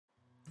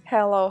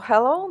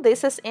Hello,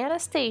 this is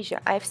Anastasia.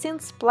 I've seen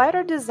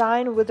Splatter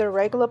design with the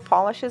regular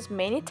polishes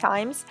many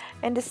times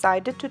and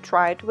decided to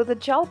try it with a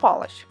gel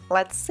polish.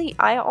 Let's see,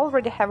 I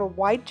already have a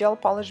white gel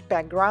polish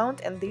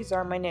background and these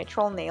are my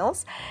natural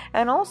nails,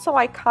 and also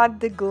I cut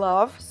the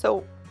glove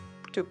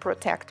to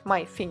protect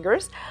my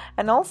fingers,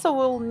 and also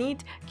will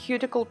need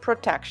cuticle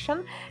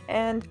protection,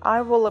 and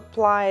I will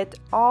apply it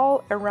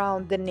all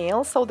around the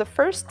nail. So the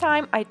first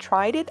time I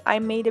tried it, I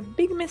made a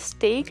big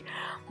mistake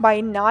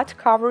by not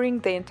covering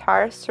the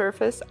entire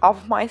surface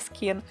of my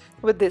skin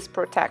with this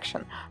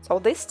protection. So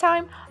this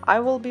time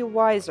I will be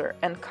wiser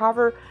and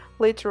cover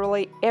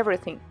literally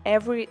everything,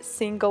 every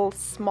single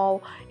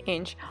small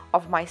inch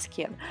of my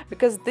skin,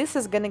 because this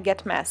is gonna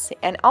get messy.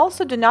 And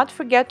also do not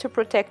forget to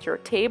protect your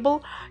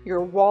table,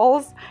 your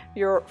walls,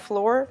 your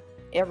floor,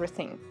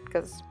 everything,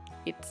 because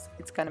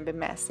it's gonna be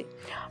messy.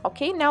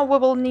 Okay, now we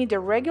will need a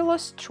regular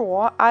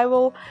straw. I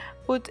will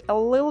put a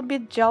little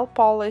bit gel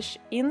polish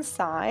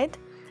inside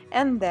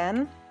and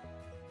then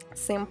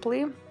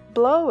simply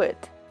blow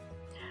it.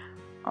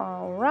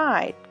 All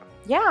right,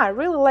 yeah, I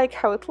really like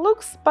how it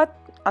looks, but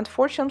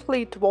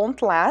unfortunately it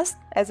won't last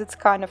as it's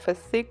kind of a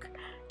thick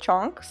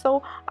chunk,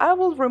 so I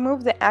will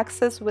remove the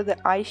excess with the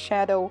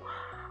eyeshadow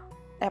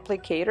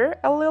applicator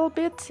a little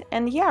bit.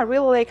 And yeah, I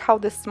really like how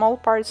the small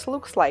parts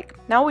looks like.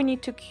 Now we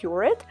need to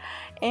cure it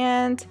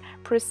and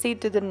proceed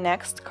to the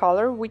next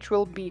color, which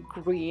will be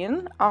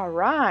green. All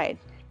right,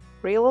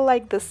 really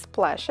like the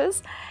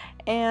splashes.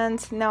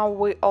 And now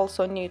we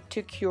also need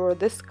to cure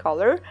this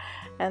color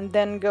and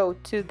then go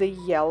to the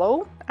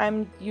yellow.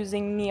 I'm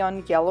using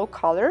neon yellow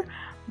color.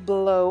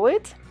 Blow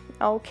it.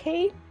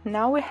 Okay,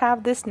 now we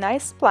have this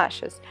nice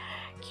splashes.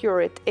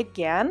 Cure it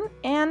again,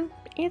 and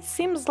it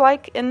seems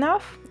like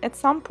enough. At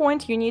some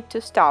point you need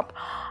to stop.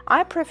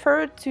 I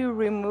prefer to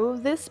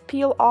remove this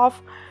peel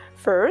off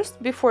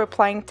first before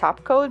applying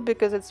top coat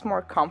because it's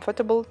more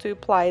comfortable to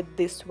apply it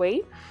this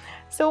way.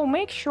 So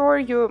make sure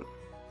you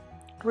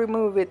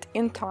remove it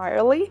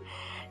entirely.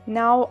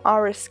 Now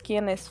our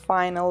skin is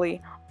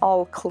finally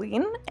all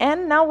clean,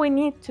 and now we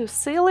need to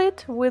seal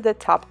it with a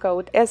top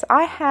coat. As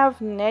I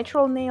have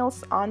natural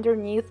nails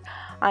underneath,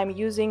 I'm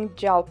using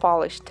gel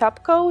polish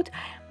top coat.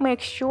 Make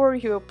sure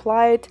you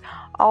apply it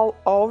all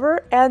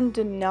over and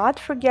do not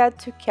forget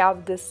to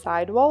cap the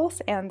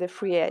sidewalls and the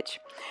free edge.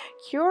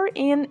 Cure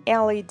in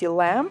LED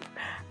lamp,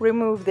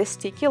 remove the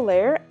sticky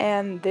layer,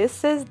 and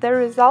this is the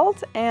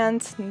result,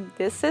 and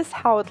this is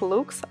how it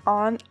looks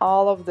on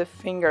all of the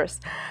fingers.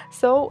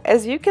 So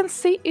as you can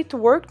see, it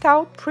worked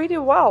out pretty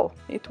well.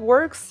 It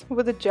works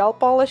with the gel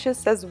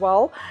polishes as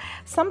well.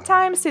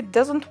 Sometimes it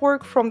doesn't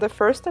work from the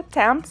first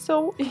attempt,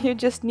 so you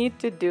just need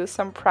to do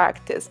some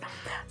practice.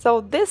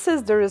 So this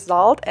is the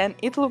result, and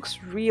it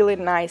looks really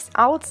nice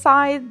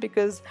outside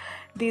because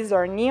these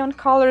are neon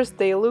colors.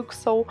 They look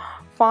so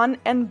fun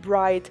and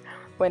bright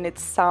when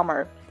it's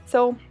summer.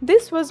 So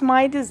this was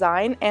my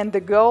design, and the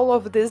goal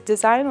of this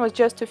design was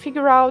just to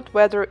figure out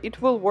whether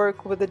it will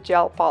work with a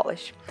gel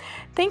polish.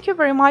 Thank you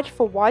very much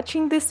for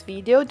watching this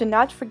video. Do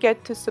not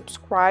forget to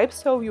subscribe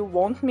so you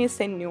won't miss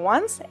any new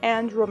ones,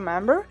 and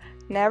remember,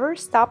 never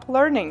stop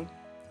learning.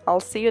 I'll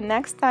see you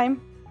next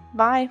time.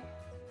 Bye!